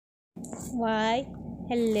Why?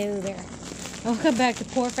 Hello there. Welcome back to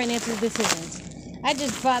Poor Financial Decisions. I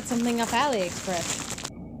just bought something off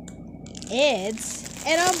Alliexpress. It's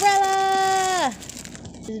an umbrella!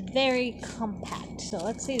 It's very compact. So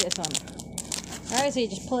let's see this one. Alright, so you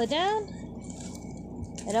just pull it down.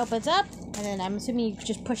 It opens up. And then I'm assuming you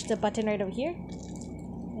just push the button right over here.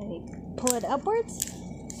 And you pull it upwards.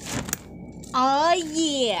 Oh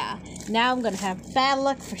yeah! Now I'm gonna have bad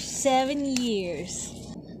luck for 7 years.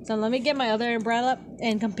 So let me get my other umbrella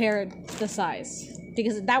and compare the size.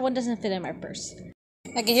 Because that one doesn't fit in my purse.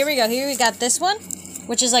 Okay, here we go. Here we got this one,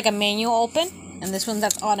 which is like a manual open. And this one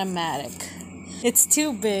that's automatic. It's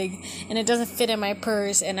too big and it doesn't fit in my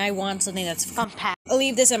purse, and I want something that's compact. I'll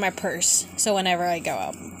leave this in my purse so whenever I go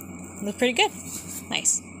out. Looks pretty good.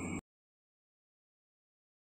 Nice.